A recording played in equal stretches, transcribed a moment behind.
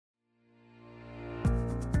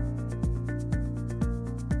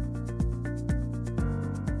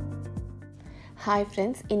Hi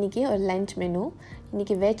friends, இன்னைக்கு ஒரு lunch menu.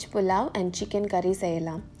 இன்னைக்கு வெஜ் புலாவ் அண்ட் சிக்கன் கறி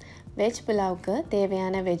செய்யலாம். வெஜ் புலாவுக்கு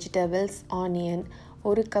தேவையான வெஜிடபிள்ஸ், ஆனியன்,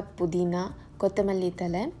 1 கப் புதினா, கொத்தமல்லி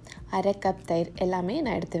தழை, 1/2 கப் தயிர் எல்லாமே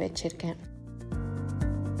நான் எடுத்து வச்சிருக்கேன்.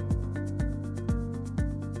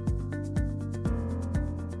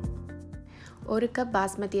 ஒரு கப்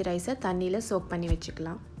பாஸ்மதி ரைஸை தண்ணியில் சோக் பண்ணி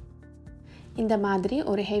வச்சுக்கலாம். இந்த மாதிரி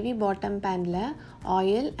ஒரு ஹெவி பாட்டம் பேனில்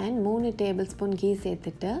oil and 3 table spoon key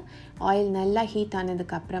சேர்த்துட்டு ஆயில் நல்லா ஹீட்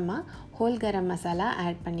ஆனதுக்கு அப்புறமா ஹோல் கரம் மசாலா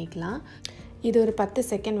ஆட் பண்ணிக்கலாம். இது ஒரு 10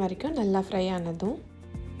 செகண்ட் வரைக்கும் நல்லா ஃப்ரை ஆனதும்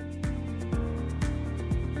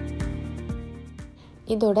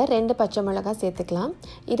இதோட 2 பச்சை மிளகாய் சேர்த்துக்கலாம்.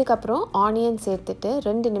 இதுக்கப்புறம் ஆனியன் சேர்த்துட்டு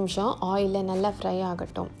 2 நிமிஷம் ஆயிலில் நல்லா ஃப்ரை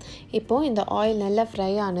ஆகட்டும். இப்போது இந்த ஆயில் நல்லா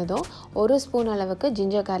ஃப்ரை ஆனதும் 1 ஸ்பூன் அளவுக்கு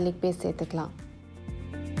ஜிஞ்சர் கார்லிக் பேஸ்ட் சேர்த்துக்கலாம்.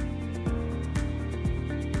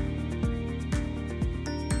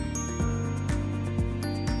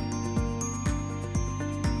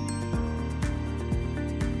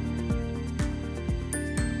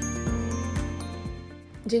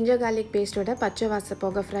 ஜிஞ்சர் கார்லிக் பேஸ்ட்டோட பச்சை வாசம்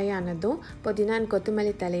போக ஃப்ரை ஆனதும் புதினா அண்ட்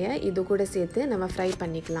கொத்தமல்லி தழையை இது கூட சேர்த்து நம்ம ஃப்ரை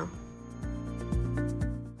பண்ணிக்கலாம்.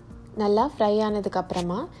 நல்லா ஃப்ரை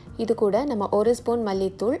ஆனதுக்கப்புறமா இது கூட நம்ம 1 ஸ்பூன்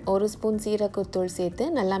மல்லித்தூள், 1 ஸ்பூன் சீரகத்தூள் சேர்த்து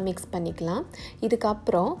நல்லா மிக்ஸ் பண்ணிக்கலாம்.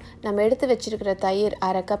 இதுக்கப்புறம் நம்ம எடுத்து வச்சுருக்கிற தயிர்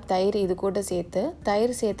 1/2 கப் தயிர் இது கூட சேர்த்து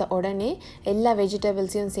தயிர் சேர்த்த உடனே எல்லா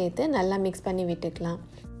வெஜிடபிள்ஸையும் சேர்த்து நல்லா மிக்ஸ் பண்ணி விட்டுக்கலாம்.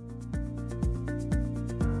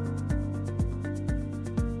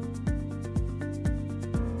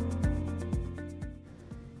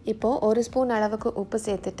 இப்போது 1 ஸ்பூன் அளவுக்கு உப்பு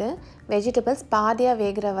சேர்த்துட்டு வெஜிடபிள்ஸ் பாதியாக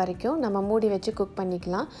வேகிற வரைக்கும் நம்ம மூடி வச்சு குக்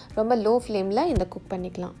பண்ணிக்கலாம். ரொம்ப லோ ஃப்ளேமில் இந்த குக்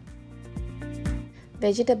பண்ணிக்கலாம்.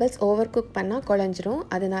 வெஜிடபிள்ஸ் ஓவர் குக் பண்ணால் குழஞ்சிரும்.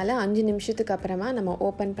 அதனால் 5 நிமிஷத்துக்கு அப்புறமா நம்ம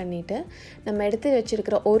ஓப்பன் பண்ணிவிட்டு நம்ம எடுத்து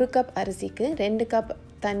வச்சுருக்கிற 1 கப் அரிசிக்கு 2 கப்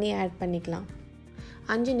தண்ணி ஆட் பண்ணிக்கலாம்.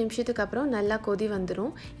 5 நிமிஷத்துக்கு அப்புறம் நல்லா கொதி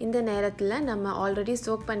வந்துடும். இந்த நேரத்தில் நம்ம ஆல்ரெடி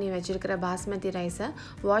சோக் பண்ணி வச்சுருக்கிற பாஸ்மதி ரைஸை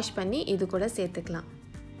வாஷ் பண்ணி இது கூட சேர்த்துக்கலாம்.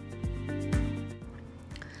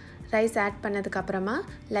 ரைஸ் ஆட் பண்ணதுக்கப்புறமா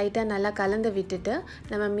லைட்டாக நல்லா கலந்து விட்டுட்டு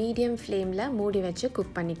நம்ம மீடியம் ஃப்ளேமில் மூடி வச்சு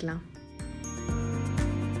குக் பண்ணிக்கலாம்.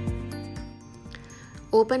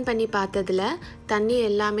 ஓப்பன் பண்ணி பார்த்ததில் தண்ணி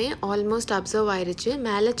எல்லாமே ஆல்மோஸ்ட் அப்சர்வ் ஆயிடுச்சு.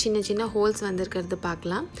 மேலே சின்ன சின்ன ஹோல்ஸ் வந்திருக்கிறது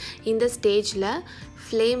பார்க்கலாம். இந்த ஸ்டேஜில்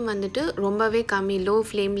ஃப்ளேம் வந்துட்டு ரொம்பவே கம்மி, லோ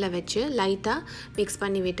ஃப்ளேமில் வச்சு லைட்டாக மிக்ஸ்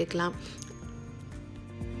பண்ணி விட்டுக்கலாம்.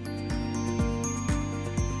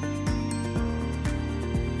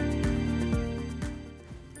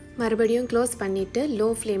 மறுபடியும் க்ளோஸ் பண்ணிவிட்டு லோ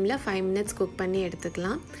ஃப்ளேமில் 5 மினிட்ஸ் குக் பண்ணி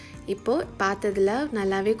எடுத்துக்கலாம். இப்போது பார்த்ததில்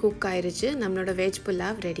நல்லாவே குக் ஆயிடுச்சு. நம்மளோட வெஜ்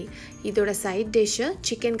புலாவ் ரெடி. இதோட சைட் டிஷ்ஷு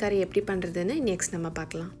சிக்கன் கறி எப்படி பண்ணுறதுன்னு நெக்ஸ்ட் நம்ம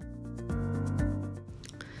பார்க்கலாம்.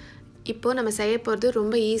 இப்போது நம்ம செய்ய போகிறது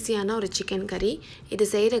ரொம்ப ஈஸியான ஒரு சிக்கன் கறி. இது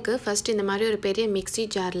செய்கிறதுக்கு ஃபஸ்ட் இந்த மாதிரி ஒரு பெரிய மிக்ஸி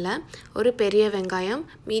ஜாரில் ஒரு பெரிய வெங்காயம்,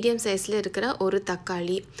 மீடியம் சைஸில் இருக்கிற ஒரு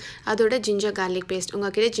தக்காளி, அதோட ஜிஞ்சர் கார்லிக் பேஸ்ட்,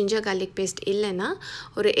 உங்கள்கிட்ட ஜிஞ்சர் கார்லிக் பேஸ்ட் இல்லைன்னா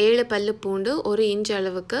ஒரு 7 பல்லு பூண்டு, 1 இன்ச்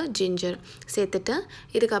அளவுக்கு ஜிஞ்சர் சேர்த்துட்டு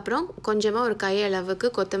இதுக்கப்புறம் கொஞ்சமாக ஒரு கை அளவுக்கு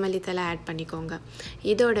கொத்தமல்லி தழை ஆட் பண்ணிக்கோங்க.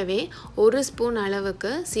 இதோடவே 1 ஸ்பூன்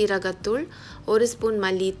அளவுக்கு சீரகத்தூள், 1 ஸ்பூன்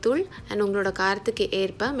மல்லித்தூள் அண்ட் உங்களோட காரத்துக்கு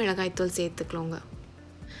ஏற்ப மிளகாய்த்தூள் சேர்த்துக்கோங்க.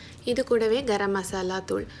 இது கூடவே கரம் மசாலா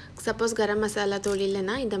தூள், சப்போஸ் கரம் மசாலா தூள்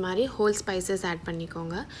இல்லைன்னா இந்த மாதிரி ஹோல் ஸ்பைசஸ் ஆட்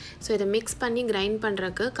பண்ணிக்கோங்க. ஸோ இதை மிக்ஸ் பண்ணி கிரைண்ட்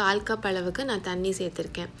பண்ணுறதுக்கு 1/4 கப் அளவுக்கு நான் தண்ணி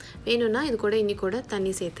சேர்த்துருக்கேன். வேணும்னா இது கூட இன்னி கூட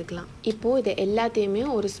தண்ணி சேர்த்துக்கலாம். இப்போது இதை எல்லாத்தையுமே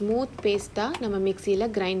ஒரு ஸ்மூத் பேஸ்ட்டாக நம்ம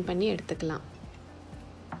மிக்சியில் கிரைண்ட் பண்ணி எடுத்துக்கலாம்.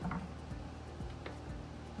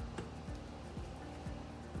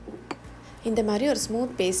 இந்த மாதிரி ஒரு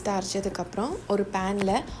ஸ்மூத் பேஸ்ட்டாக அரைச்சதுக்கப்புறம் ஒரு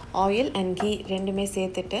பேனில் ஆயில் அண்ட் கீ ரெண்டுமே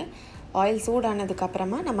சேர்த்துட்டு ஆயில்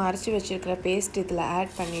சூடானதுக்கப்புறமா நம்ம அரைச்சி வச்சுருக்கிற பேஸ்ட் இதில் ஆட்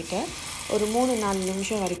பண்ணிவிட்டு ஒரு 3-4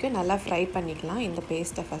 நிமிஷம் வரைக்கும் நல்லா ஃப்ரை பண்ணிக்கலாம். இந்த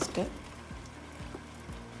பேஸ்ட்டை ஃபஸ்ட்டு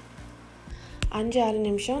 5-6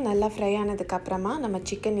 நிமிஷம் நல்லா ஃப்ரை ஆனதுக்கப்புறமா நம்ம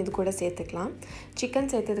சிக்கன் இது கூட சேர்த்துக்கலாம்.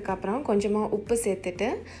 சிக்கன் சேர்த்ததுக்கப்புறம் கொஞ்சமாக உப்பு சேர்த்துட்டு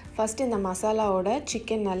ஃபஸ்ட்டு இந்த மசாலாவோட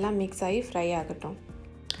சிக்கன் நல்லா மிக்ஸ் ஆகி ஃப்ரை ஆகட்டும்.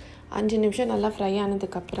 5 நிமிஷம் நல்லா ஃப்ரை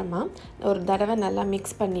ஆனதுக்கப்புறமா ஒரு தடவை நல்லா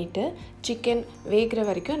மிக்ஸ் பண்ணிவிட்டு சிக்கன் வேகிற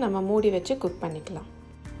வரைக்கும் நம்ம மூடி வச்சு குக் பண்ணிக்கலாம்.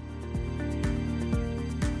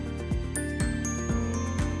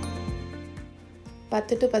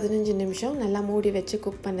 10 to 15 நிமிஷம் நல்லா மூடி வச்சு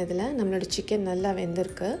குக் பண்ணதில் நம்மளோட சிக்கன் நல்லா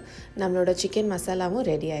வெந்திருக்கு. நம்மளோட சிக்கன் மசாலாவும்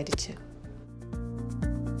ரெடி ஆயிடுச்சு.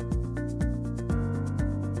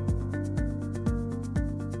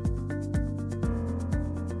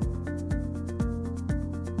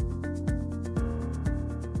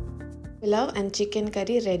 புலாவ் அண்ட் சிக்கன்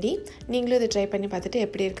கறி ரெடி. நீங்களும் இதை ட்ரை பண்ணி பார்த்துட்டு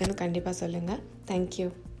எப்படி இருக்குன்னு கண்டிப்பாக சொல்லுங்கள். தேங்க்யூ.